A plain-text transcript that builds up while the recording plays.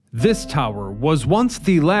This tower was once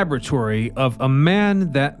the laboratory of a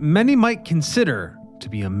man that many might consider to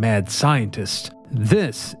be a mad scientist.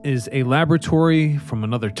 This is a laboratory from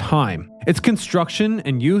another time. Its construction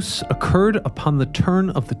and use occurred upon the turn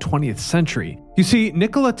of the 20th century. You see,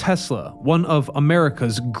 Nikola Tesla, one of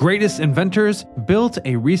America's greatest inventors, built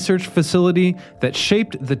a research facility that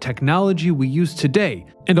shaped the technology we use today.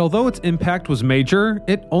 And although its impact was major,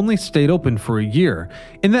 it only stayed open for a year.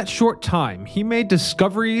 In that short time, he made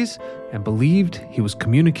discoveries and believed he was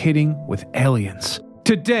communicating with aliens.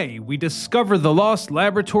 Today, we discover the lost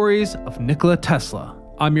laboratories of Nikola Tesla.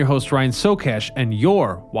 I'm your host, Ryan Sokash, and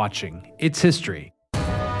you're watching It's History.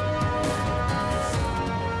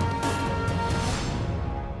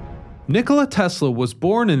 Nikola Tesla was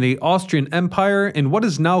born in the Austrian Empire in what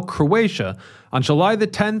is now Croatia on July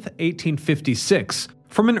 10th, 1856.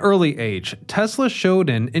 From an early age, Tesla showed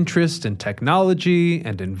an interest in technology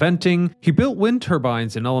and inventing. He built wind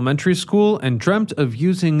turbines in elementary school and dreamt of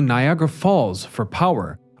using Niagara Falls for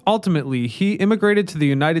power. Ultimately, he immigrated to the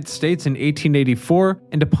United States in 1884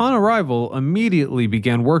 and upon arrival immediately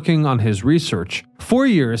began working on his research. 4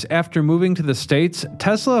 years after moving to the States,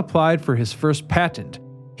 Tesla applied for his first patent.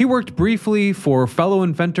 He worked briefly for fellow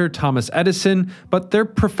inventor Thomas Edison, but their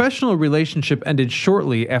professional relationship ended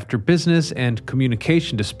shortly after business and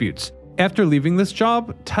communication disputes. After leaving this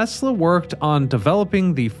job, Tesla worked on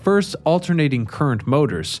developing the first alternating current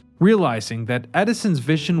motors. Realizing that Edison's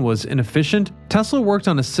vision was inefficient, Tesla worked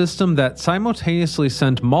on a system that simultaneously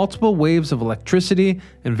sent multiple waves of electricity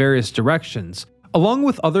in various directions. Along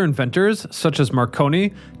with other inventors, such as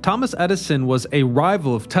Marconi, Thomas Edison was a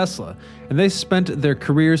rival of Tesla, and they spent their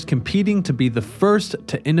careers competing to be the first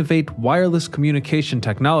to innovate wireless communication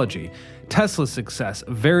technology. Tesla's success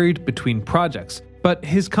varied between projects, but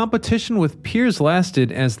his competition with peers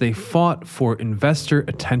lasted as they fought for investor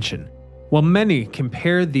attention. While many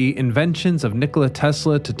compare the inventions of Nikola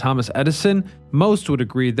Tesla to Thomas Edison, most would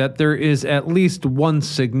agree that there is at least one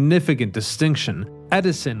significant distinction.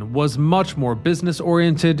 Edison was much more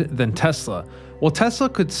business-oriented than Tesla. While Tesla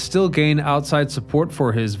could still gain outside support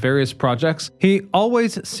for his various projects, he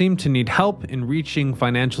always seemed to need help in reaching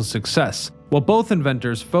financial success. While both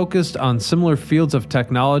inventors focused on similar fields of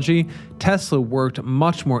technology, Tesla worked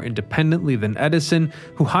much more independently than Edison,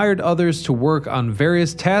 who hired others to work on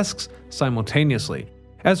various tasks simultaneously.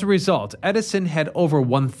 As a result, Edison had over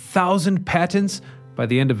 1,000 patents by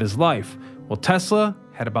the end of his life, while Tesla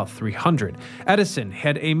had about 300. Edison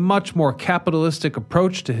had a much more capitalistic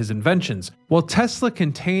approach to his inventions, while Tesla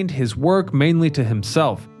contained his work mainly to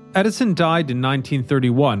himself. Edison died in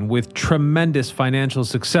 1931 with tremendous financial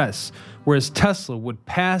success, whereas Tesla would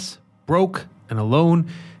pass, broke and alone,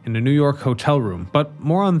 in a New York hotel room, but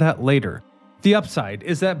more on that later. The upside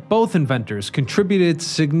is that both inventors contributed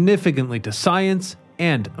significantly to science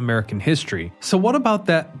and American history. So what about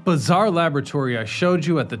that bizarre laboratory I showed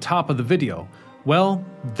you at the top of the video? Well,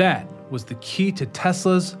 that was the key to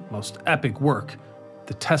Tesla's most epic work,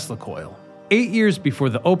 the Tesla Coil. 8 years before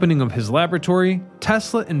the opening of his laboratory,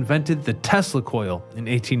 Tesla invented the Tesla Coil in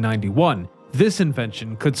 1891. This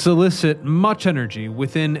invention could solicit much energy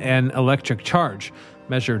within an electric charge,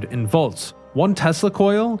 measured in volts. One Tesla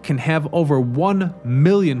coil can have over 1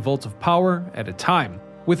 million volts of power at a time,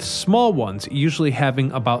 with small ones usually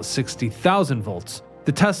having about 60,000 volts.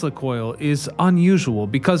 The Tesla coil is unusual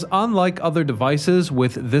because unlike other devices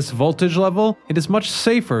with this voltage level, it is much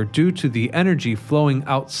safer due to the energy flowing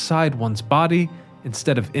outside one's body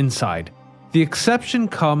instead of inside. The exception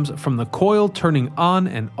comes from the coil turning on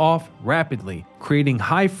and off rapidly, creating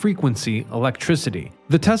high-frequency electricity.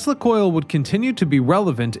 The Tesla coil would continue to be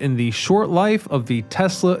relevant in the short life of the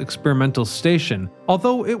Tesla experimental station.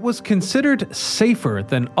 Although it was considered safer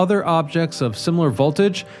than other objects of similar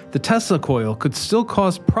voltage, the Tesla coil could still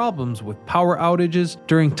cause problems with power outages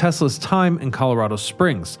during Tesla's time in Colorado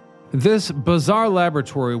Springs. This bizarre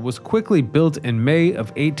laboratory was quickly built in May of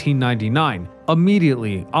 1899.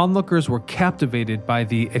 Immediately, onlookers were captivated by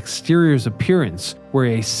the exterior's appearance, where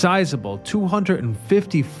a sizable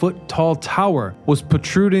 250-foot tall tower was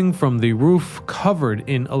protruding from the roof covered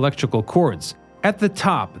in electrical cords. At the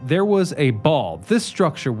top, there was a ball. This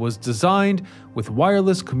structure was designed with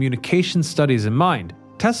wireless communication studies in mind.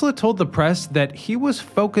 Tesla told the press that he was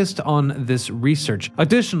focused on this research.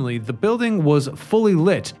 Additionally, the building was fully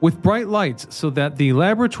lit with bright lights so that the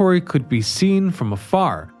laboratory could be seen from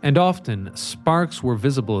afar, and often sparks were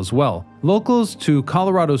visible as well. Locals to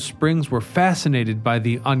Colorado Springs were fascinated by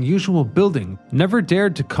the unusual building, never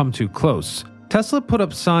dared to come too close. Tesla put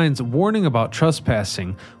up signs warning about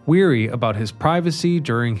trespassing, weary about his privacy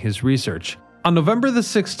during his research. On November the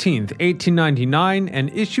 16th, 1899, an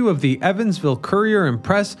issue of the Evansville Courier and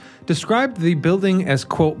Press described the building as,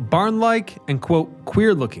 quote, barn-like and, quote,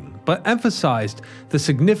 queer-looking, but emphasized the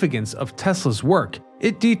significance of Tesla's work.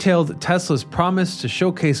 It detailed Tesla's promise to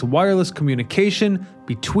showcase wireless communication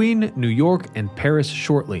between New York and Paris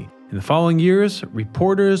shortly. In the following years,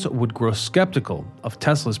 reporters would grow skeptical of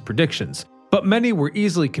Tesla's predictions, but many were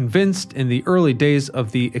easily convinced. In the early days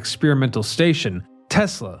of the experimental station,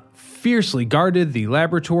 Tesla fiercely guarded the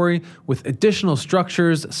laboratory with additional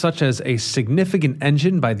structures such as a significant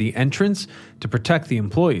engine by the entrance to protect the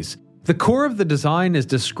employees. The core of the design is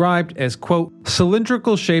described as, quote,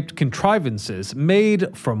 cylindrical-shaped contrivances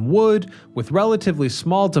made from wood with relatively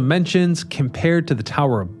small dimensions compared to the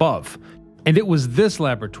tower above. And it was this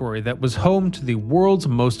laboratory that was home to the world's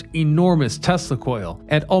most enormous Tesla coil,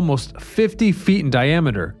 at almost 50 feet in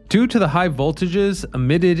diameter. Due to the high voltages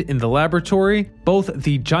emitted in the laboratory, both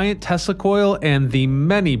the giant Tesla coil and the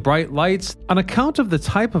many bright lights, on account of the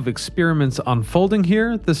type of experiments unfolding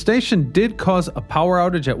here, the station did cause a power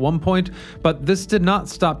outage at one point, but this did not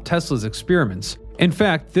stop Tesla's experiments. In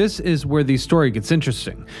fact, this is where the story gets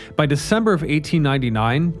interesting. By December of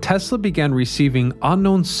 1899, Tesla began receiving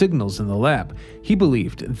unknown signals in the lab. He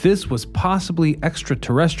believed this was possibly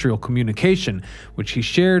extraterrestrial communication, which he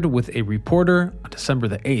shared with a reporter on December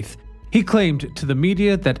the 8th. He claimed to the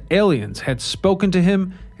media that aliens had spoken to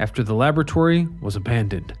him after the laboratory was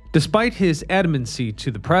abandoned. Despite his adamancy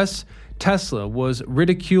to the press, Tesla was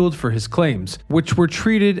ridiculed for his claims, which were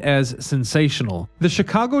treated as sensational. The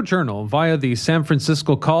Chicago Journal, via the San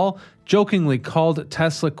Francisco Call, jokingly called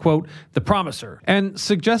Tesla, quote, the promiser, and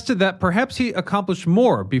suggested that perhaps he accomplished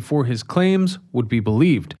more before his claims would be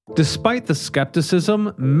believed. Despite the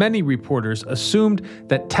skepticism, many reporters assumed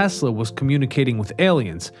that Tesla was communicating with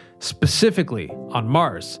aliens, specifically on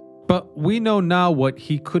Mars. But we know now what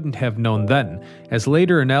he couldn't have known then, as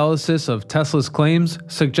later analysis of Tesla's claims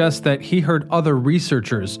suggests that he heard other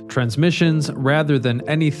researchers' transmissions rather than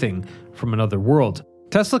anything from another world.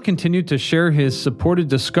 Tesla continued to share his supported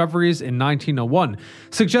discoveries in 1901,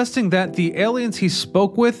 suggesting that the aliens he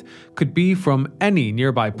spoke with could be from any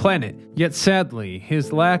nearby planet. Yet sadly,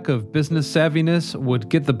 his lack of business savviness would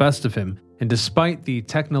get the best of him, and despite the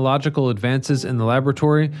technological advances in the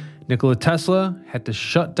laboratory, Nikola Tesla had to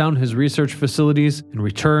shut down his research facilities and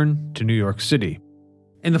return to New York City.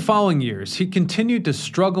 In the following years, he continued to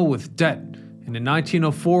struggle with debt, and in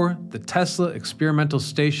 1904, the Tesla experimental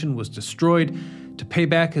station was destroyed to pay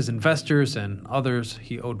back his investors and others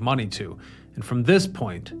he owed money to. And from this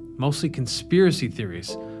point, mostly conspiracy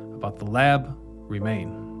theories about the lab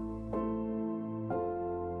remain.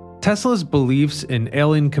 Tesla's beliefs in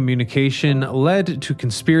alien communication led to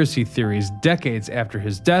conspiracy theories decades after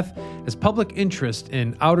his death, as public interest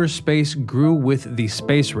in outer space grew with the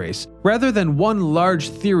space race. Rather than one large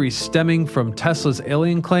theory stemming from Tesla's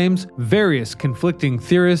alien claims, various conflicting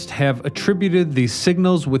theorists have attributed the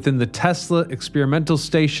signals within the Tesla experimental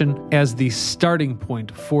station as the starting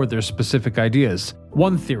point for their specific ideas.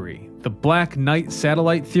 One theory, the Black Knight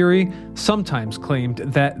satellite theory, sometimes claimed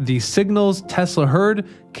that the signals Tesla heard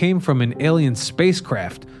came from an alien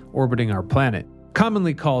spacecraft orbiting our planet.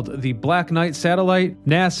 Commonly called the Black Knight satellite,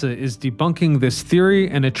 NASA is debunking this theory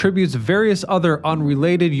and attributes various other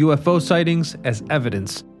unrelated UFO sightings as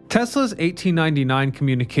evidence. Tesla's 1899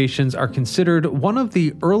 communications are considered one of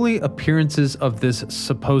the early appearances of this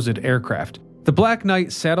supposed aircraft. The Black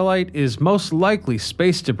Knight satellite is most likely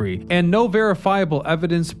space debris, and no verifiable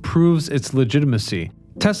evidence proves its legitimacy.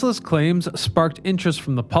 Tesla's claims sparked interest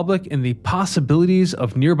from the public in the possibilities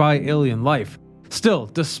of nearby alien life. Still,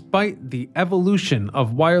 despite the evolution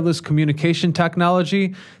of wireless communication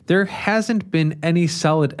technology, there hasn't been any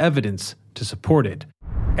solid evidence to support it.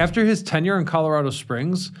 After his tenure in Colorado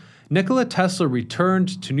Springs, Nikola Tesla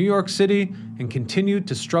returned to New York City and continued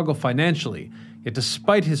to struggle financially. Yet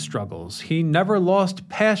despite his struggles, he never lost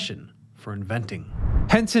passion for inventing.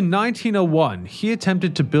 Hence in 1901, he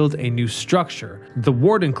attempted to build a new structure, the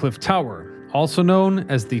Wardenclyffe Tower, also known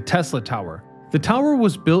as the Tesla Tower. The tower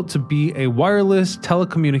was built to be a wireless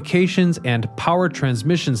telecommunications and power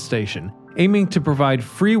transmission station, aiming to provide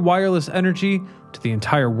free wireless energy to the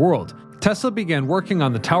entire world. Tesla began working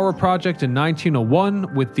on the tower project in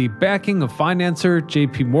 1901 with the backing of financier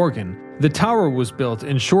J.P. Morgan. The tower was built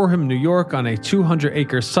in Shoreham, New York on a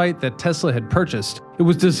 200-acre site that Tesla had purchased. It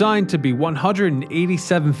was designed to be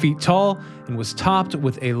 187 feet tall and was topped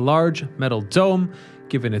with a large metal dome,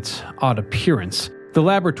 given its odd appearance. The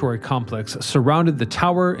laboratory complex surrounded the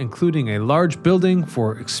tower, including a large building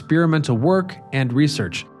for experimental work and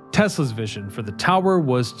research. Tesla's vision for the tower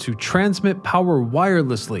was to transmit power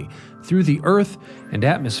wirelessly through the Earth and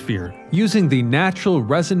atmosphere using the natural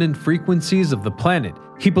resonant frequencies of the planet.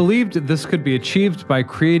 He believed this could be achieved by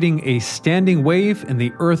creating a standing wave in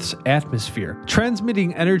the Earth's atmosphere,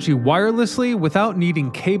 transmitting energy wirelessly without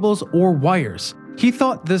needing cables or wires. He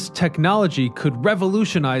thought this technology could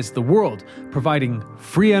revolutionize the world, providing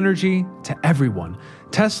free energy to everyone.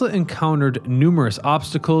 Tesla encountered numerous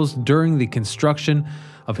obstacles during the construction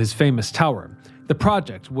of his famous tower. The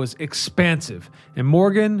project was expansive, and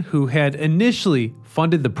Morgan, who had initially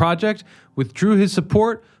funded the project, withdrew his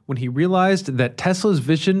support when he realized that Tesla's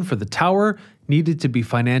vision for the tower needed to be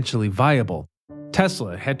financially viable.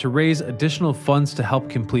 Tesla had to raise additional funds to help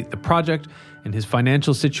complete the project, and his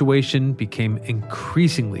financial situation became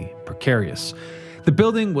increasingly precarious. The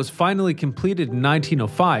building was finally completed in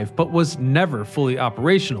 1905, but was never fully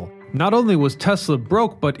operational. Not only was Tesla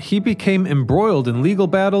broke, but he became embroiled in legal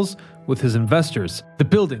battles with his investors. The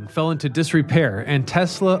building fell into disrepair, and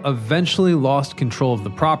Tesla eventually lost control of the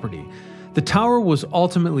property. The tower was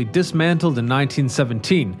ultimately dismantled in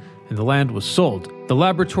 1917, and the land was sold. The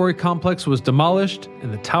laboratory complex was demolished,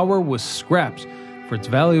 and the tower was scrapped for its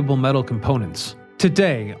valuable metal components.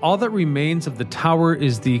 Today, all that remains of the tower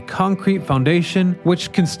is the concrete foundation,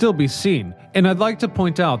 which can still be seen. And I'd like to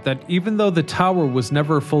point out that even though the tower was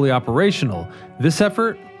never fully operational, this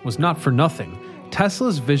effort was not for nothing.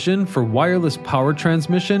 Tesla's vision for wireless power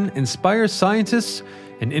transmission inspires scientists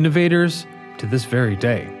and innovators to this very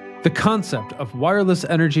day. The concept of wireless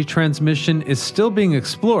energy transmission is still being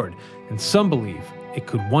explored, and some believe it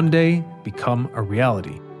could one day become a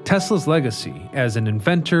reality. Tesla's legacy as an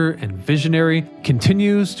inventor and visionary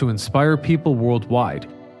continues to inspire people worldwide.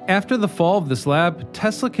 After the fall of this lab,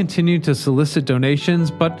 Tesla continued to solicit donations,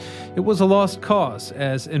 but it was a lost cause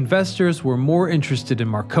as investors were more interested in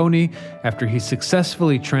Marconi after he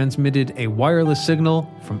successfully transmitted a wireless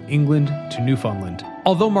signal from England to Newfoundland.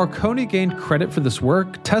 Although Marconi gained credit for this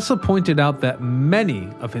work, Tesla pointed out that many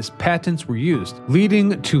of his patents were used,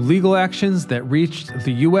 leading to legal actions that reached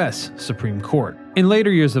the U.S. Supreme Court. In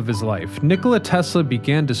later years of his life, Nikola Tesla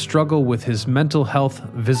began to struggle with his mental health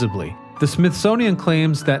visibly. The Smithsonian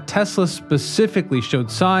claims that Tesla specifically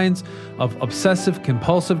showed signs of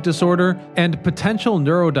obsessive-compulsive disorder and potential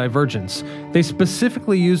neurodivergence. They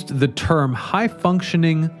specifically used the term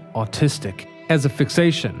high-functioning autistic as a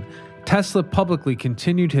fixation. Tesla publicly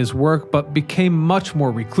continued his work but became much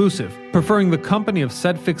more reclusive, preferring the company of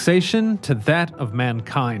said fixation to that of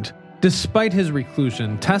mankind. Despite his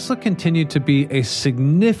reclusion, Tesla continued to be a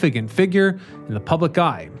significant figure in the public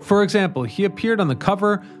eye. For example, he appeared on the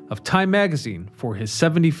cover of Time magazine for his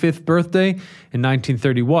 75th birthday in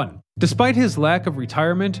 1931. Despite his lack of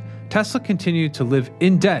retirement, Tesla continued to live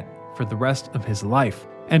in debt for the rest of his life.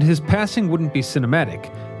 And his passing wouldn't be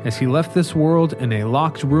cinematic, as he left this world in a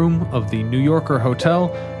locked room of the New Yorker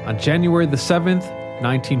Hotel on January the 7th,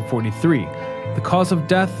 1943. The cause of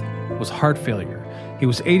death was heart failure. He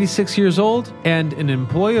was 86 years old, and an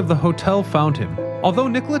employee of the hotel found him. Although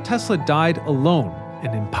Nikola Tesla died alone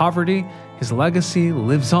and in poverty, his legacy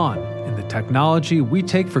lives on in the technology we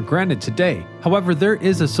take for granted today. However, there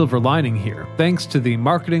is a silver lining here. Thanks to the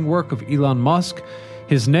marketing work of Elon Musk,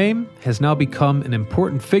 his name has now become an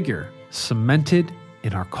important figure, cemented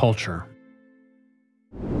in our culture.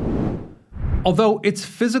 Although its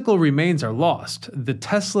physical remains are lost, the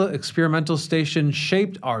Tesla experimental station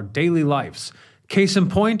shaped our daily lives. Case in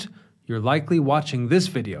point, you're likely watching this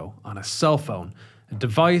video on a cell phone, a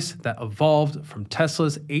device that evolved from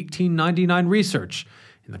Tesla's 1899 research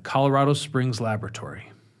in the Colorado Springs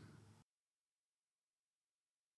laboratory.